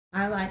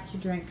I like to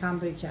drink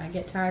kombucha. I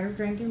get tired of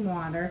drinking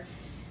water,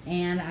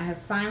 and I have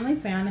finally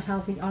found a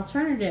healthy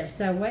alternative.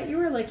 So what you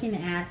are looking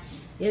at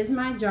is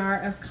my jar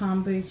of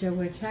kombucha,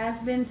 which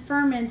has been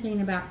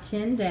fermenting about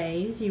 10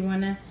 days. You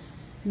want to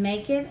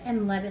make it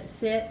and let it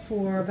sit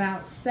for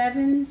about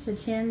 7 to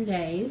 10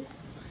 days.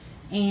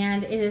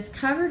 And it is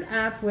covered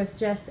up with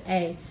just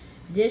a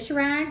dish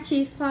rag.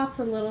 Cheesecloth's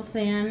a little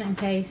thin in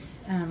case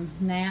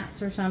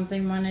gnats or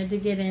something wanted to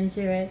get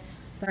into it.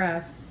 Or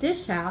a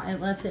dish towel. It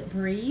lets it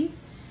breathe,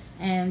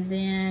 and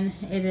then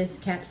it is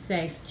kept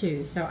safe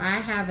too. So I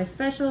have a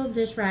special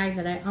dish rag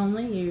that I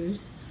only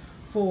use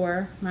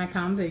for my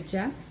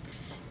kombucha,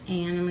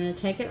 and I'm going to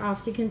take it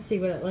off so you can see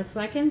what it looks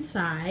like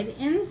inside.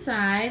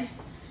 Inside,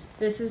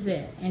 this is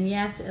it, and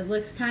yes, it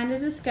looks kind of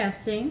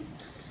disgusting.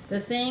 The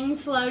thing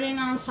floating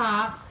on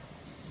top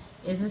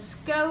is a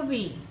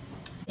SCOBY.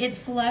 It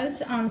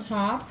floats on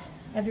top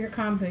of your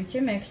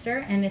kombucha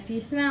mixture, and if you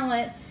smell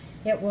it,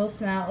 it will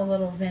smell a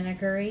little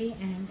vinegary.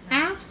 And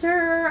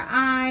after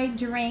I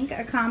drink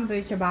a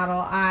kombucha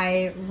bottle,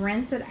 I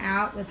rinse it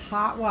out with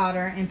hot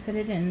water and put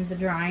it in the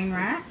drying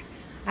rack.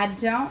 I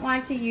don't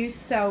like to use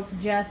soap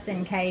just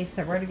in case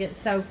there were to get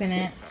soap in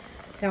it.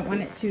 Don't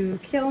want it to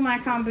kill my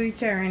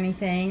kombucha or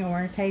anything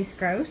or taste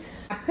gross.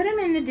 I put them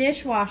in the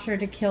dishwasher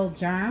to kill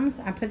germs.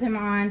 I put them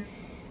on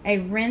a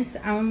rinse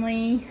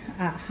only,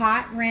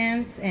 hot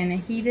rinse and a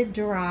heated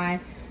dry,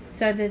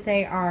 so that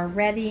they are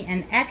ready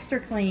and extra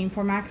clean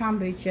for my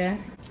kombucha.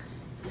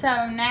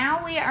 So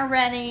now we are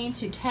ready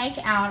to take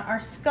out our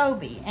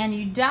SCOBY, and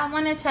you don't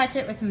want to touch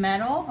it with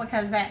metal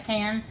because that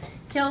can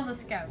kill the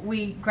SCOBY.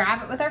 We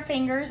grab it with our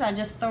fingers. I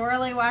just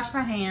thoroughly wash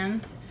my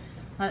hands,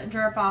 let it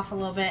drip off a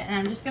little bit, and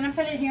I'm just going to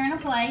put it here in a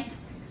plate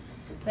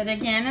that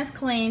again is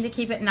clean to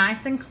keep it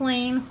nice and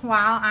clean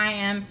while I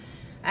am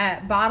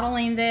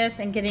bottling this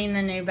and getting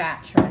the new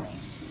batch ready.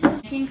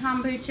 Making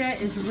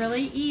kombucha is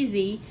really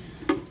easy,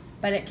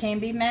 but it can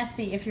be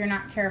messy if you're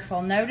not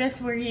careful. Notice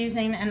we're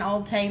using an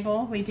old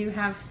table. We do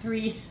have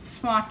 3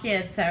 small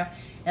kids, so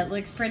it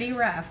looks pretty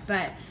rough,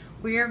 but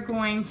we are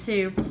going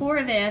to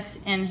pour this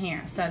in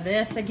here. So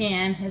this,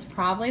 again, is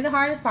probably the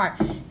hardest part.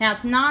 Now,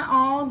 it's not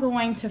all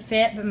going to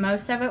fit, but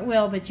most of it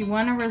will, but you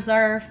want to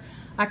reserve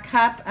a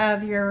cup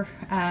of your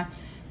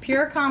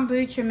pure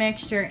kombucha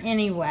mixture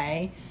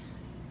anyway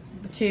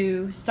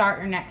to start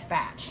your next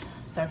batch.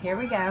 So here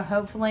we go.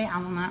 Hopefully, I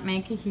will not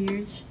make a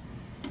huge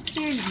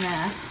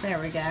mess. There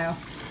we go.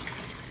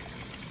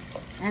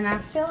 And I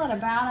fill it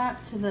about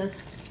up to the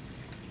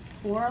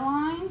pour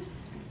line.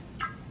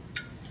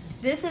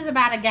 This is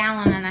about 1.5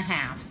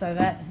 gallons, so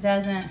that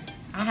doesn't,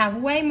 I have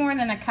way more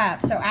than a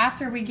cup. So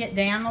after we get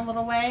down a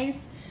little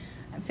ways,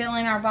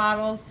 filling our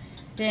bottles,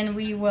 then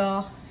we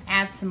will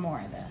add some more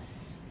of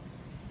this.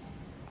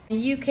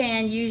 You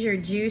can use your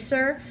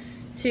juicer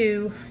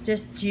to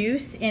just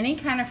juice any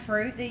kind of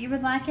fruit that you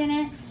would like in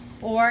it,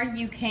 or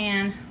you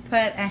can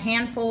put a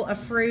handful of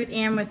fruit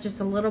in with just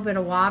a little bit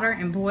of water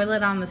and boil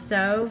it on the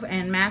stove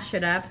and mash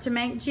it up to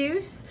make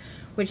juice,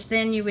 which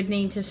then you would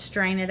need to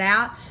strain it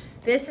out.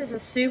 This is a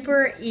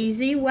super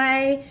easy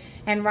way,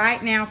 and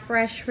right now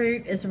fresh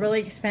fruit is really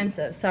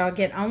expensive, so I'll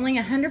get only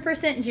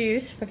 100%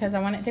 juice because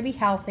I want it to be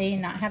healthy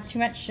and not have too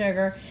much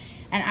sugar,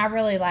 and I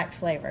really like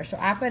flavor, so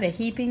I put a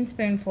heaping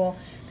spoonful.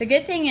 The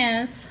good thing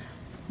is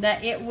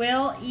that it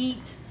will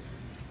eat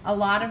a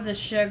lot of the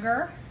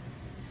sugar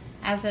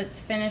as it's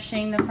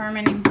finishing the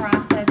fermenting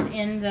process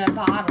in the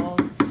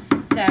bottles,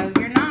 so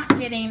you're not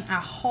getting a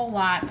whole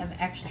lot of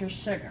extra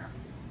sugar.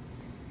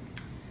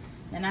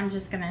 Then I'm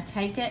just going to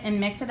take it and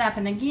mix it up.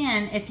 And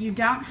again, if you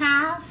don't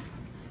have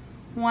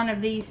one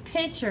of these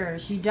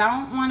pitchers, you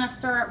don't want to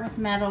stir it with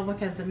metal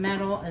because the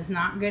metal is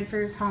not good for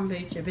your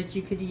kombucha, but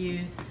you could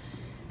use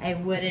a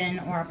wooden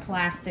or a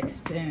plastic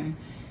spoon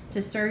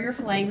to stir your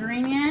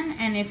flavoring in.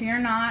 And if you're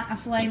not a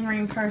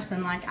flavoring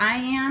person like I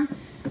am,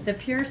 the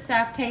pure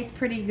stuff tastes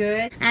pretty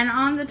good. And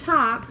on the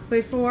top,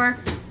 before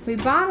we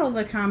bottle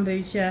the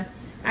kombucha,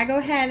 I go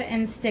ahead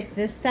and stick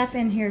this stuff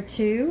in here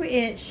too.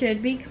 It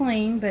should be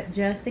clean, but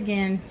just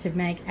again to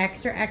make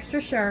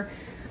extra sure,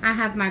 I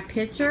have my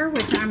pitcher,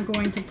 which I'm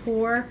going to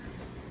pour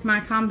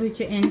my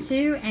kombucha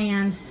into,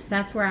 and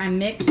that's where I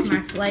mix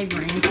my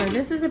flavoring. So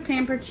this is a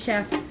Pampered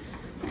Chef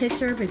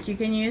pitcher, but you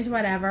can use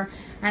whatever.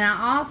 And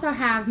I also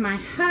have my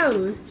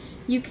hose.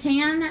 You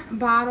can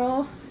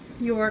bottle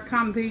your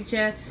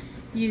kombucha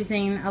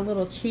using a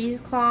little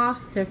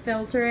cheesecloth to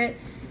filter it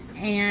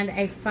and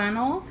a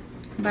funnel,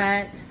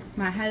 but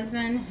my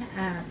husband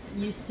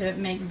used to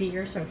make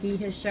beer, so he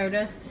has showed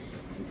us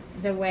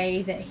the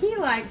way that he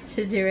likes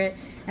to do it,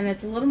 and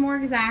it's a little more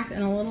exact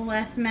and a little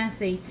less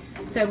messy.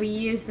 So we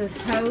use this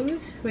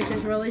hose, which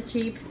is really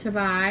cheap to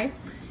buy,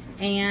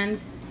 and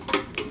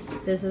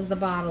this is the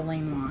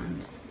bottling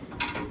wand.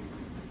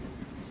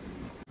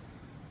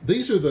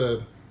 These are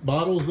the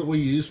bottles that we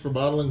use for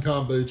bottling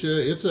kombucha.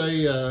 It's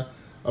a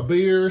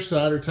beer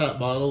cider type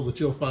bottle that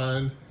you'll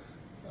find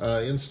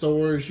in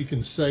stores. You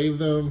can save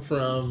them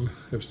from,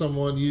 if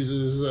someone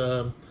uses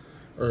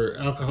or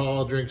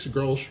alcohol, drinks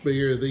Grolsch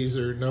beer, these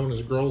are known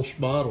as Grolsch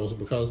bottles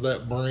because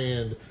that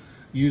brand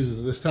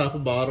uses this type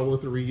of bottle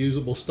with a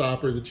reusable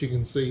stopper that you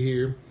can see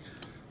here.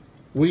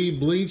 We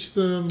bleach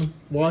them,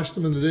 wash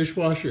them in the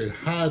dishwasher at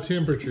high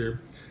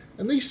temperature,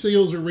 and these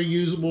seals are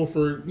reusable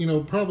for, you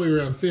know, probably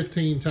around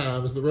 15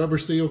 times. The rubber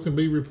seal can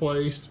be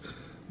replaced.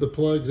 The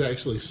plug's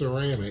actually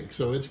ceramic,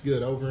 so it's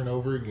good over and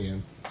over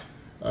again.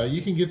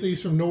 You can get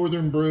these from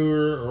Northern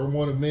Brewer or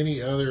one of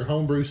many other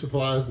homebrew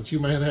supplies that you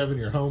might have in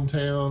your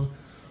hometown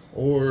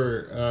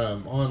or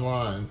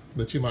online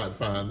that you might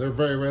find. They're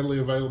very readily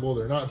available.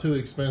 They're not too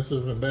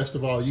expensive, and best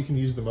of all, you can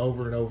use them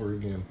over and over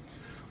again.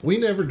 We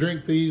never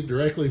drink these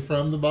directly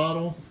from the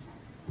bottle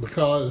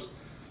because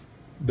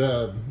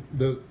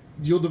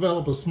you'll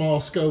develop a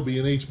small SCOBY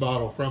in each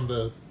bottle from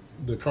the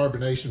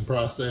carbonation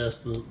process,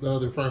 the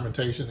other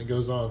fermentation that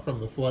goes on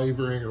from the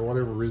flavoring or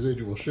whatever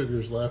residual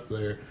sugars left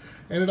there.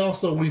 And it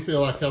also, we feel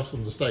like, helps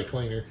them to stay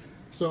cleaner.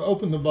 So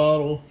open the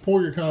bottle,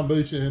 pour your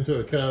kombucha into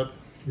a cup.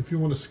 If you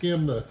want to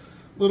skim the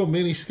little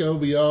mini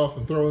SCOBY off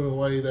and throw it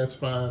away, that's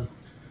fine.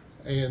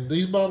 And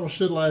these bottles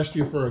should last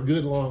you for a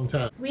good long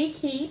time. We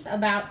keep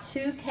about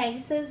 2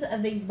 cases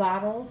of these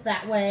bottles.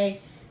 That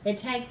way it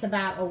takes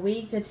about a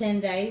week to 10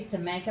 days to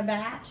make a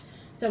batch.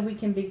 So we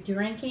can be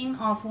drinking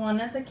off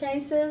one of the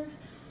cases.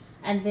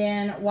 And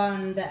then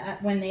when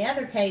the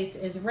other case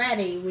is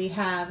ready, we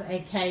have a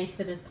case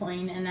that is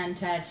clean and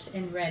untouched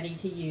and ready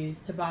to use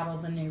to bottle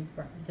the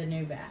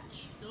new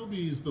batch.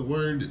 SCOBY is the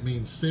word that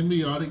means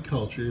symbiotic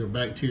culture of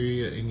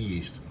bacteria and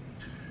yeast.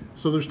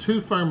 So there's 2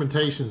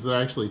 fermentations that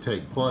actually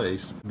take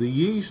place. The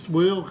yeast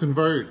will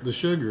convert the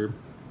sugar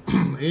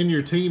in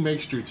your tea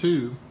mixture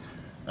to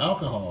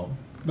alcohol,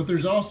 but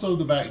there's also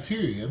the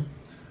bacteria,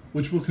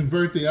 which will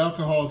convert the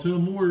alcohol to a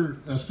more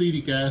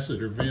acetic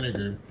acid or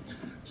vinegar.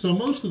 So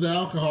most of the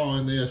alcohol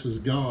in this is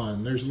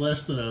gone. There's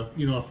less than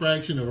a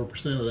fraction of a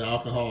percent of the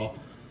alcohol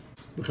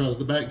because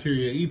the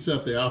bacteria eats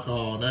up the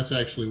alcohol, and that's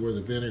actually where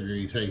the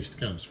vinegary taste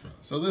comes from.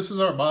 So this is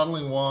our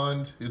bottling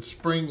wand. It's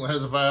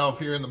has a valve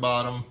here in the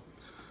bottom.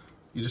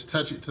 You just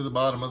touch it to the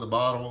bottom of the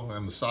bottle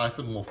and the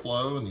siphon will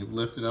flow, and you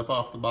lift it up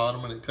off the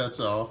bottom and it cuts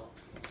off.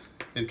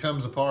 It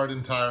comes apart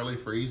entirely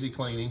for easy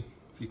cleaning.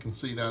 If you can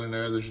see down in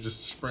there, there's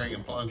just a spring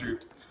and plunger.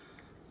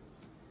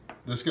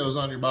 This goes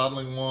on your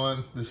bottling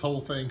wand. This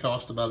whole thing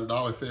costs about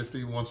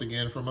 $1.50, once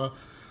again, from a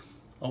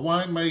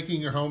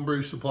winemaking or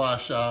homebrew supply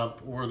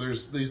shop, or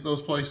those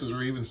places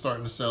are even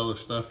starting to sell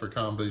this stuff for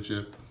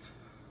kombucha.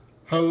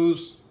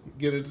 Hose,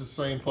 get it at the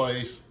same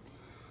place.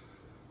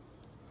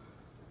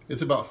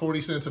 It's about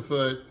 40 cents a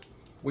foot.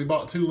 We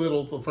bought too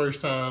little the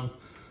first time,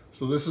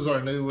 so this is our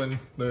new one.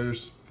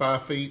 There's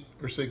 5 feet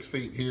or 6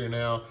 feet here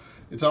now.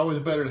 It's always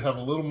better to have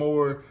a little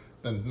more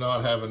than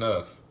not have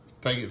enough.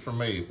 Take it from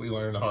me, we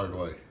learned the hard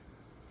way.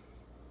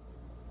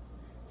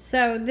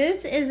 So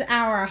this is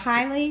our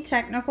highly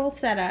technical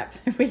setup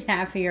that we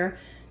have here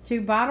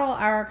to bottle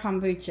our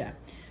kombucha.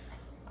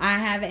 I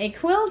have a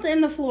quilt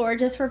in the floor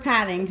just for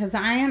padding because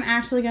I am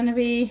actually going to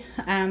be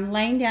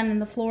laying down in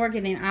the floor,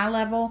 getting eye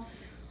level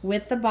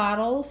with the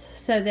bottles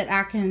so that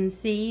I can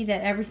see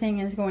that everything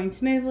is going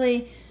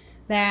smoothly,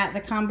 that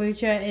the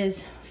kombucha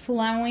is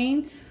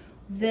flowing.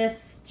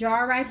 This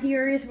jar right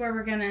here is where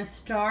we're going to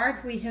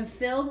start. We have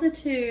filled the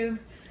tube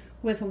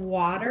with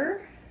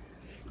water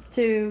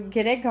to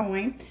get it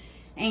going,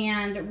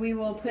 and we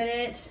will put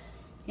it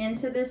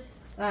into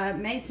this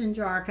mason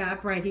jar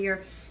cup right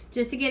here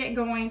just to get it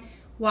going.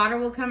 Water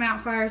will come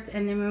out first,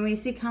 and then when we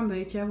see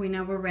kombucha, we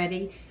know we're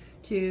ready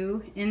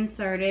to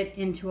insert it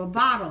into a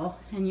bottle.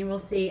 And you will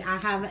see I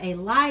have a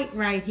light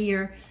right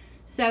here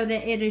so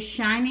that it is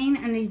shining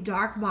in these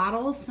dark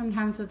bottles.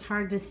 Sometimes it's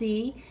hard to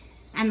see,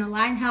 and the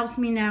light helps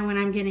me know when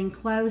I'm getting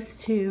close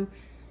to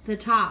the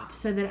top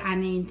so that I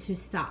need to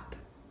stop.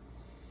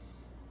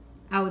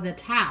 Oh, the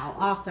towel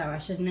also, I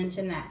should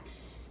mention that.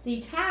 The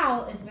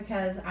towel is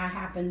because I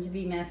happen to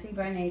be messy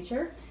by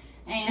nature,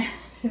 and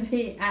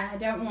I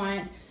don't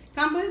want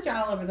kombucha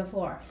all over the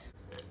floor.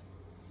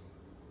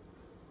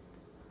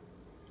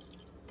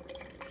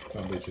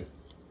 Kombucha.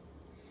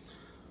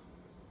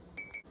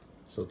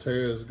 So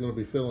Tara's going to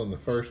be filling the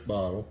first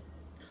bottle.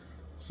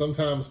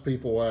 Sometimes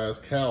people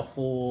ask, how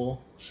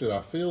full should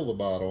I fill the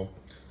bottle?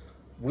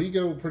 We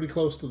go pretty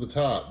close to the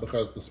top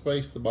because the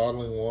space the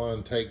bottling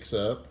wand takes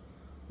up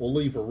will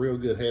leave a real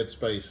good head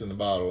space in the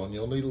bottle, and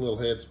you'll need a little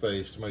head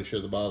space to make sure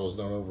the bottles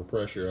don't over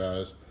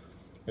pressurize.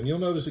 And you'll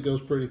notice it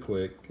goes pretty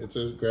quick. It's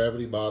a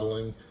gravity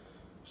bottling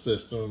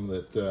system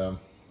that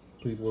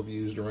people have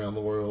used around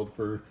the world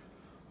for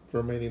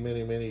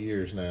many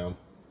years now.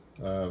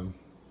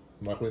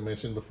 Like we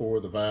mentioned before,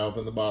 the valve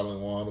in the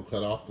bottling wand will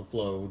cut off the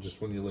flow just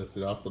when you lift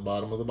it off the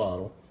bottom of the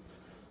bottle,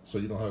 so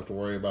you don't have to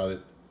worry about it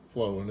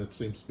flowing. It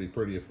seems to be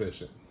pretty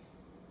efficient.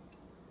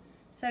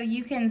 So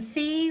you can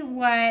see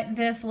what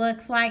this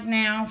looks like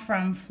now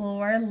from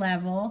floor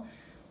level.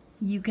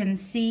 You can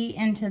see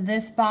into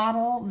this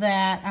bottle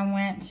that I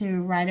went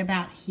to right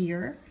about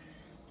here.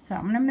 So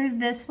I'm going to move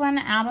this one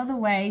out of the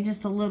way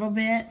just a little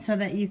bit so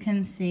that you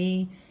can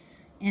see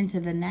into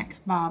the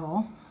next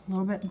bottle a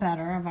little bit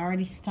better. I've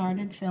already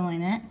started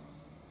filling it.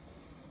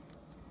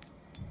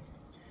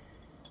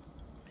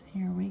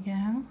 Here we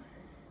go.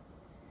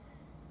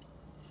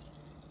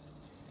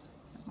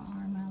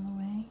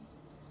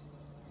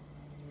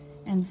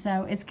 And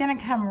so it's going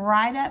to come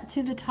right up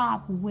to the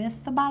top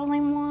with the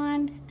bottling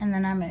wand, and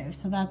then I move.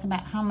 So that's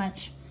about how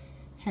much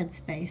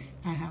headspace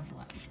I have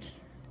left.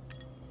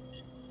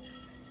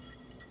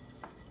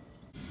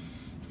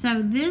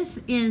 So this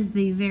is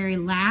the very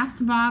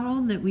last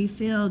bottle that we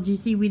filled. You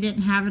see we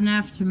didn't have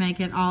enough to make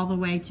it all the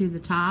way to the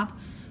top,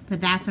 but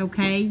that's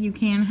okay. You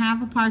can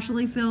have a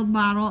partially filled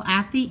bottle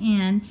at the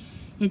end.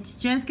 It's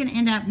just going to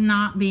end up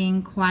not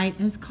being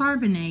quite as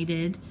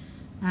carbonated,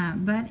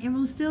 but it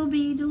will still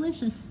be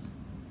delicious.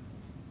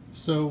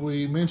 So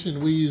we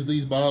mentioned we use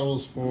these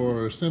bottles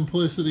for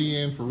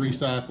simplicity and for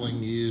recycling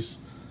use.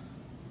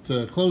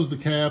 To close the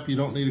cap, you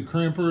don't need a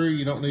crimper,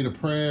 you don't need a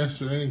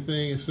press or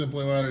anything. It's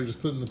simply a matter of just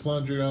putting the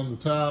plunger on the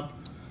top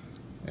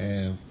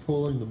and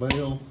pulling the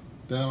bail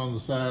down on the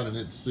side, and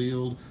it's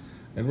sealed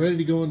and ready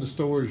to go into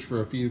storage for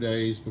a few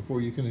days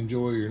before you can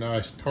enjoy your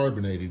nice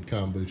carbonated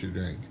kombucha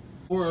drink.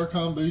 For our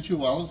kombucha,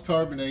 while it's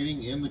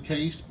carbonating in the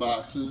case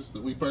boxes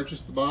that we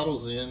purchased the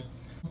bottles in,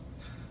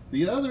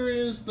 the other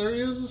is there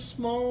is a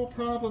small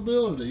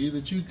probability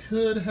that you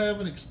could have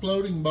an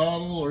exploding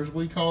bottle, or as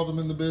we call them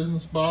in the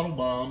business, bottle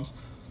bombs,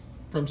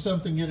 from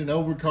something getting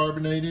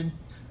overcarbonated.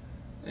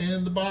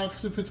 And the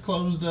box, if it's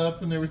closed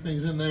up and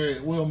everything's in there,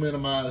 it will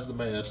minimize the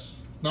mess.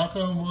 Knock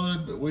on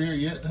wood, but we are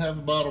yet to have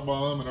a bottle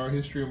bomb in our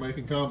history of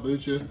making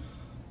kombucha.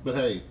 But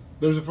hey,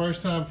 there's a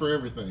first time for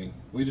everything.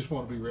 We just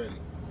want to be ready.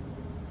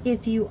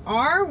 If you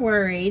are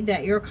worried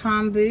that your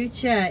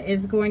kombucha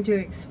is going to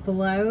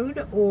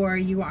explode or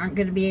you aren't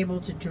going to be able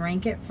to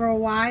drink it for a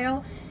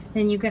while,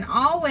 then you can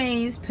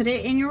always put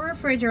it in your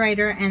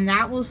refrigerator, and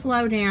that will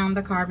slow down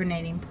the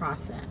carbonating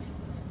process.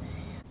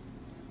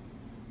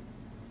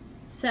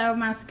 So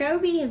my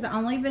SCOBY has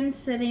only been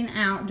sitting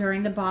out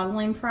during the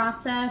bottling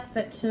process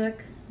that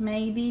took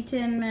maybe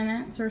 10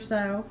 minutes or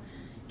so,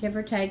 give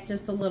or take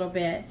just a little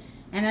bit.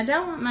 And I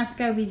don't want my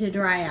SCOBY to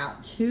dry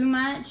out too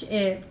much.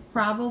 It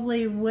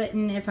probably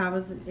wouldn't if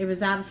it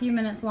was out a few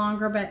minutes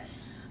longer, but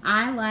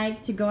I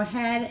like to go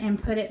ahead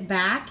and put it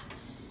back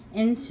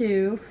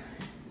into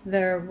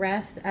the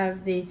rest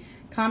of the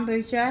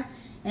kombucha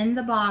in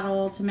the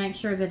bottle to make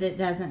sure that it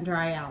doesn't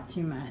dry out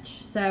too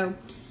much. So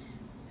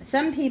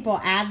some people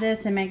add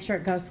this and make sure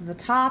it goes to the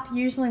top.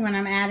 Usually when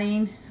I'm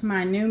adding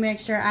my new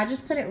mixture, I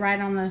just put it right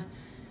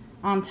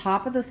on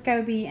top of the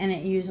SCOBY, and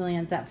it usually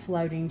ends up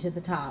floating to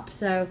the top.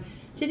 So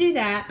to do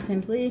that,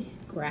 simply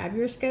grab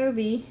your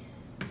SCOBY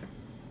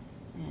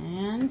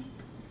and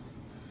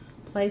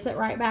place it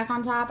right back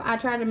on top. I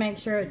try to make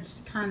sure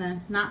it's kind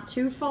of not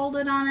too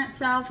folded on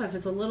itself. If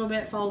it's a little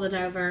bit folded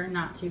over,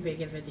 not too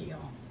big of a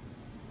deal.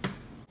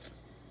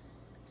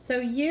 So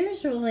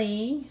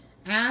usually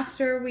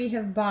after we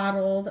have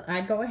bottled,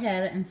 I go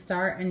ahead and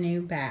start a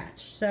new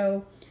batch.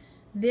 So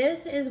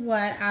this is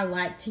what I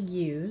like to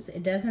use.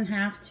 It doesn't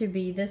have to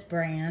be this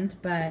brand,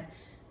 but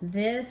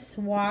this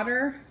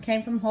water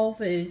came from Whole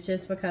Foods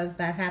just because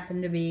that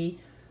happened to be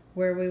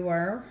where we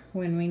were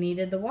when we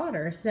needed the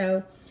water.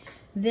 So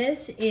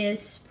this is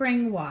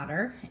spring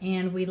water,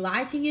 and we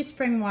like to use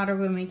spring water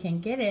when we can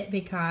get it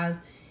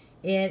because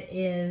it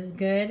is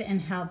good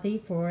and healthy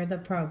for the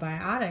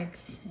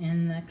probiotics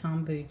in the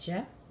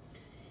kombucha.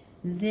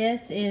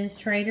 This is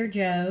Trader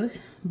Joe's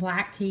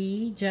black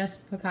tea,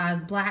 just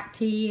because black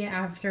tea,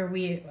 after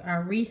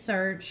our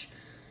research,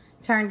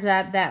 turns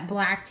up that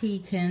black tea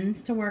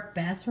tends to work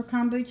best for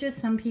kombucha.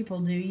 Some people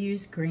do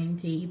use green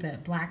tea,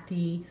 but black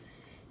tea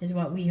is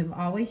what we have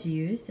always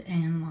used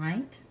and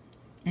liked.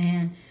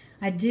 And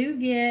I do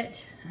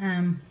get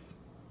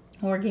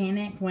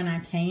organic when I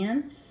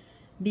can,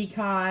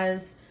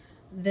 because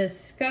the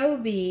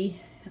SCOBY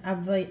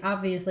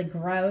obviously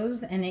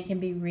grows and it can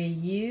be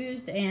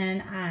reused,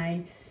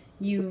 and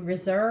you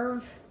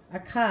reserve a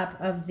cup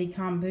of the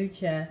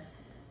kombucha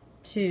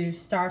to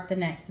start the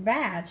next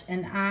batch,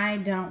 and I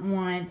don't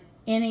want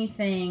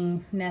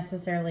anything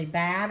necessarily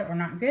bad or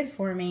not good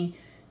for me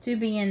to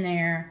be in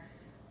there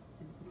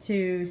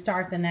to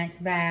start the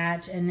next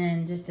batch and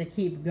then just to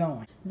keep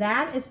going.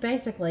 That is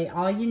basically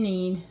all you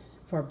need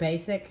for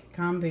basic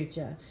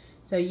kombucha.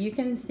 So you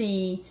can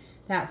see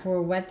that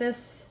for what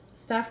this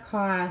stuff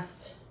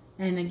costs,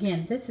 and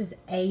again, this is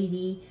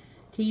 80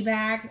 tea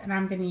bags, and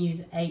I'm going to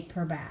use 8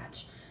 per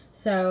batch.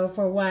 So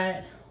for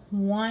what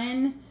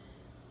 1.5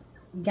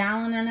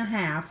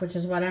 gallons, which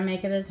is what I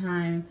make at a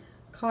time,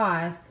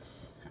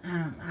 costs,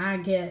 I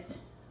get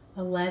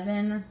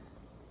 11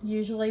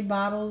 usually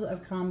bottles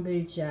of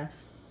kombucha,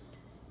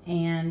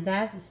 and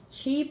that's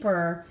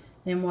cheaper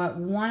than what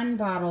 1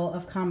 bottle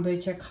of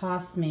kombucha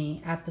costs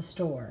me at the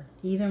store,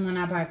 even when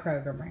I buy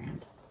Kroger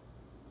brand.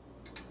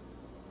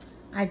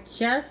 I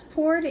just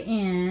poured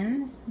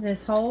in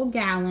this whole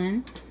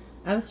gallon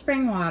of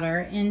spring water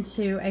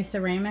into a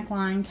ceramic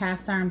lined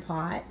cast iron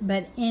pot,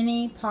 but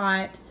any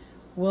pot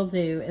will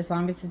do as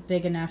long as it's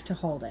big enough to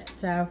hold it.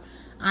 So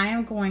I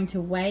am going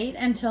to wait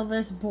until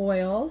this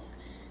boils,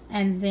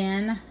 and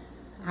then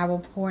I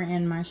will pour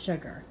in my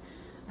sugar.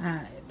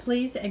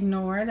 Please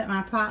ignore that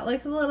my pot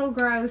looks a little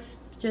gross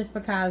just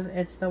because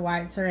it's the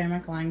white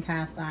ceramic lined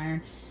cast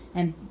iron,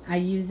 and I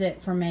use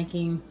it for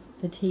making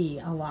the tea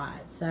a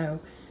lot. So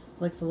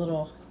Looks a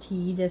little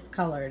tea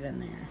discolored in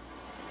there.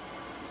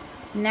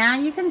 Now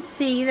you can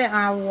see that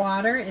our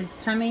water is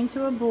coming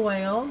to a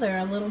boil. There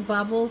are little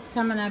bubbles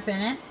coming up in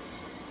it.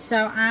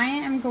 So I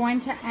am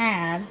going to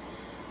add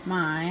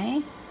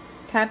my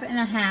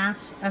 1.5 cups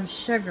of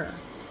sugar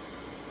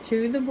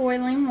to the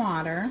boiling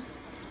water.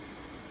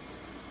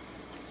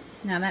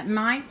 Now that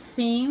might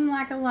seem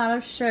like a lot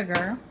of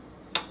sugar,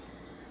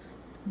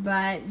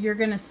 but you're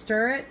going to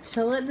stir it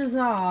till it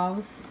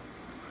dissolves,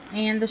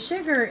 and the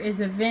sugar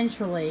is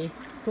eventually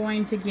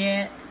going to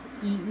get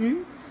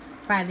eaten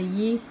by the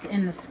yeast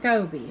in the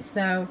SCOBY.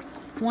 So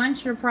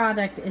once your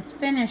product is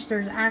finished,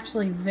 there's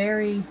actually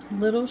very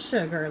little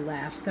sugar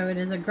left. So it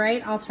is a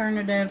great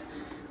alternative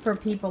for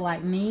people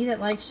like me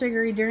that like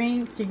sugary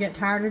drinks. You get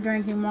tired of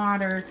drinking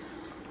water,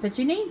 but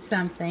you need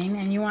something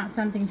and you want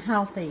something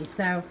healthy.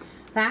 So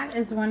that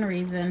is one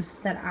reason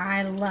that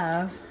I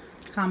love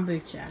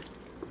kombucha.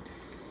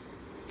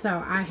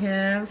 So I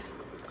have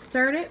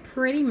stirred it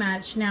pretty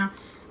much. Now,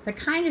 the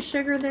kind of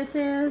sugar this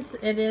is,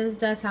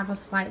 does have a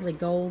slightly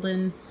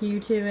golden hue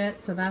to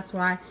it, so that's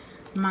why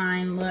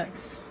mine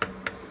looks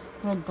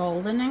a little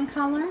golden in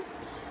color.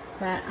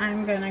 But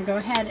I'm going to go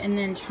ahead and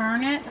then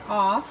turn it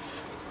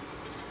off.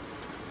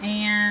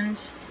 And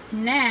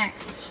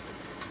next,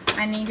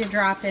 I need to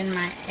drop in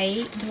my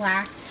 8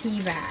 black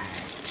tea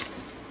bags.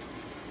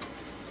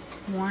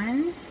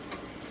 1,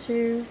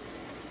 2,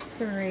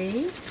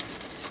 3,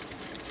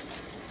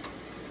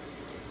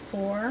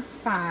 4,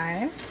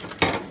 5,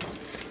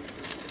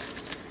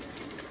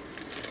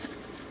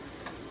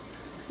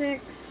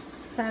 6,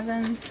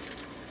 7,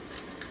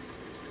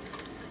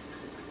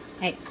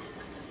 8.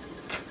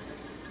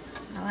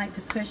 I like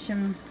to push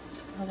them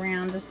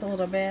around just a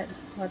little bit,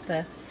 let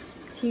the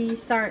tea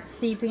start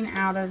seeping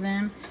out of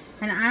them.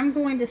 And I'm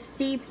going to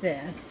steep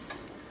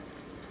this.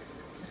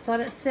 Just let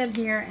it sit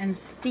here and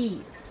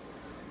steep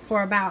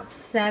for about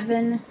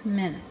 7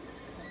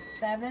 minutes.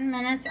 7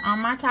 minutes on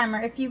my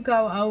timer. If you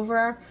go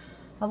over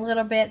a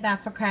little bit,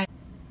 that's okay.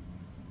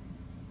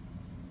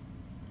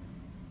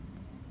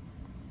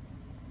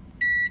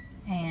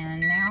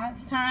 And now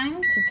it's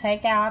time to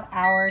take out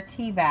our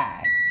tea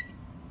bags.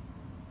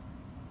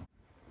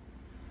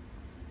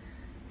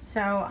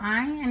 So I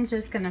am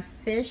just going to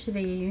fish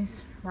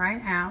these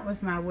right out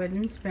with my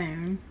wooden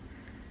spoon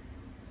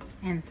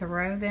and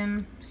throw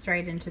them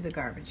straight into the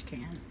garbage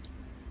can.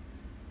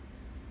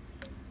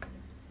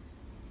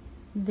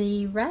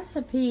 The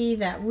recipe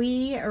that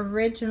we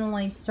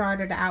originally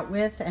started out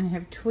with and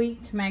have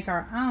tweaked to make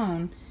our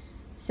own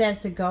says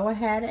to go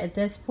ahead at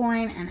this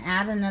point and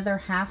add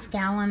another 1/2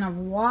 gallon of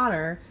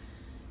water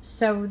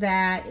so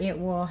that it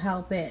will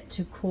help it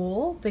to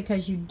cool,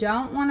 because you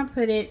don't want to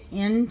put it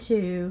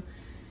into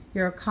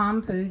your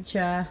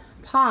kombucha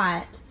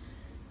pot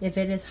if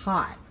it is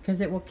hot,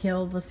 because it will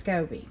kill the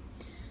SCOBY.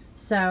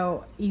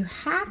 So you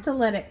have to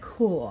let it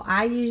cool.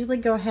 I usually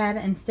go ahead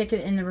and stick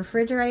it in the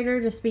refrigerator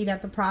to speed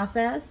up the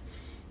process,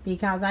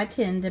 because I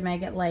tend to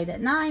make it late at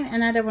night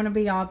and I don't want to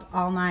be up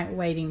all night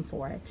waiting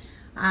for it.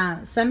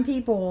 Some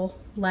people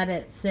let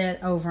it sit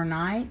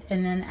overnight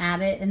and then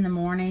add it in the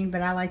morning,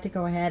 but I like to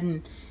go ahead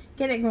and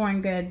get it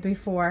going good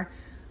before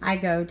I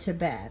go to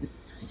bed.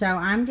 So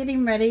I'm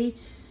getting ready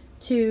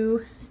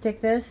to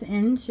stick this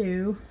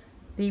into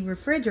the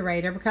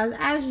refrigerator, because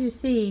as you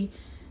see,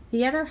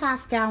 the other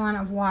 1/2 gallon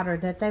of water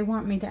that they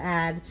want me to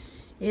add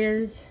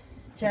is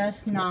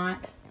just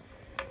not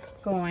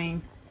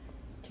going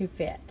to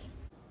fit.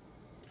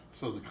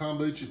 So the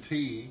kombucha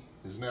tea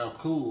is now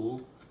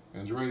cooled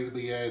and is ready to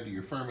be added to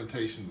your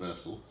fermentation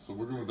vessel. So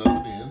we're going to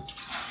dump it in.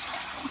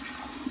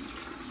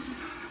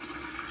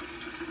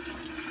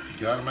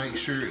 You got to make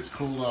sure it's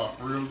cooled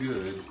off real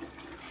good,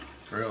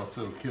 or else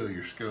it'll kill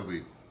your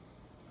SCOBY.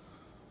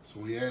 So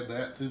we add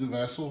that to the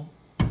vessel.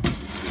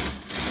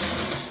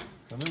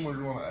 And then we're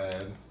going to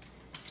add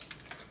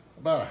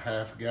about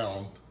 1/2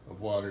 gallon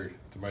of water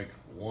to make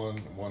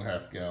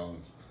 1.5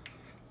 gallons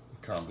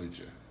of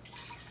kombucha.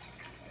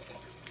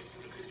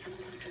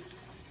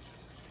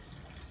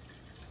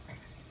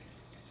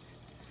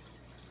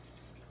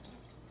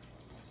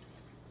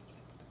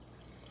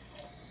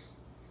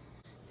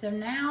 So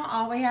now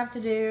all we have to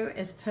do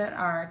is put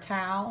our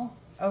towel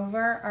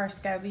over our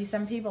SCOBY.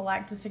 Some people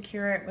like to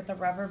secure it with a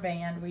rubber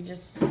band. We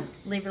just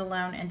leave it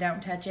alone and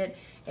don't touch it.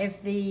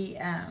 If the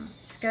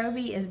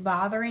SCOBY is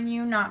bothering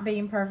you not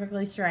being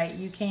perfectly straight,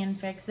 you can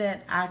fix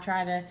it. I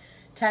try to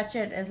touch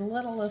it as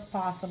little as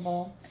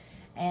possible.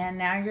 And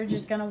now you're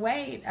just going to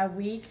wait a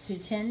week to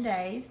 10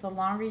 days. The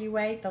longer you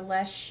wait, the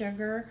less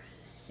sugar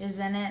is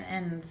in it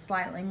and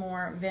slightly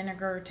more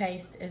vinegar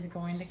taste is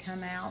going to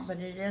come out. But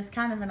it is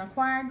kind of an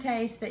acquired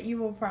taste that you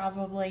will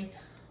probably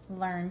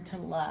learn to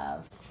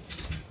love.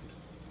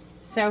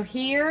 So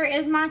here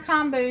is my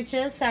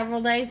kombucha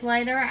several days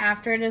later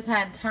after it has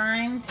had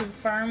time to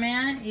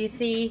ferment. You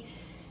see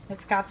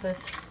it's got this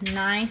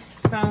nice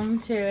foam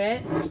to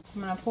it.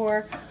 I'm going to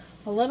pour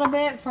a little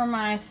bit for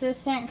my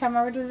assistant. Come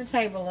over to the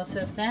table,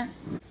 assistant.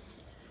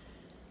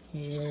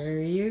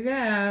 Here you go.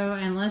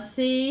 And let's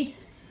see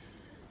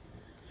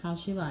how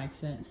she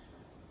likes it.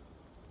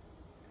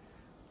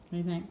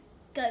 What do you think?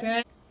 Good.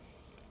 Good.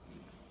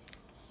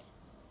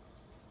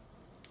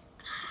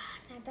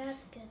 Now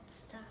that's good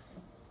stuff.